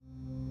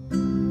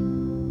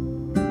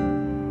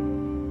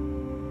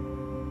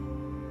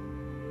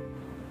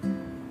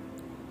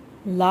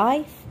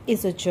Life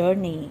is a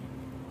journey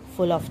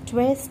full of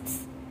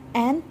twists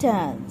and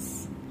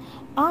turns,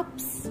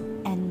 ups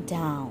and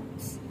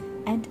downs,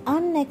 and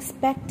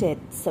unexpected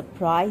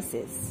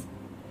surprises.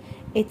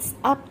 It's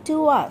up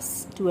to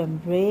us to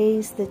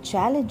embrace the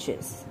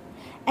challenges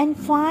and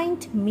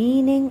find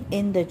meaning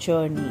in the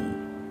journey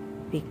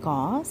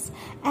because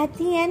at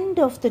the end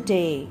of the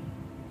day,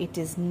 it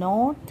is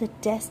not the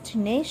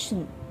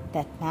destination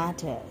that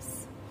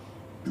matters,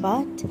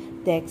 but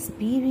the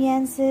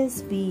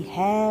experiences we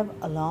have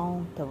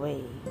along the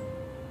way.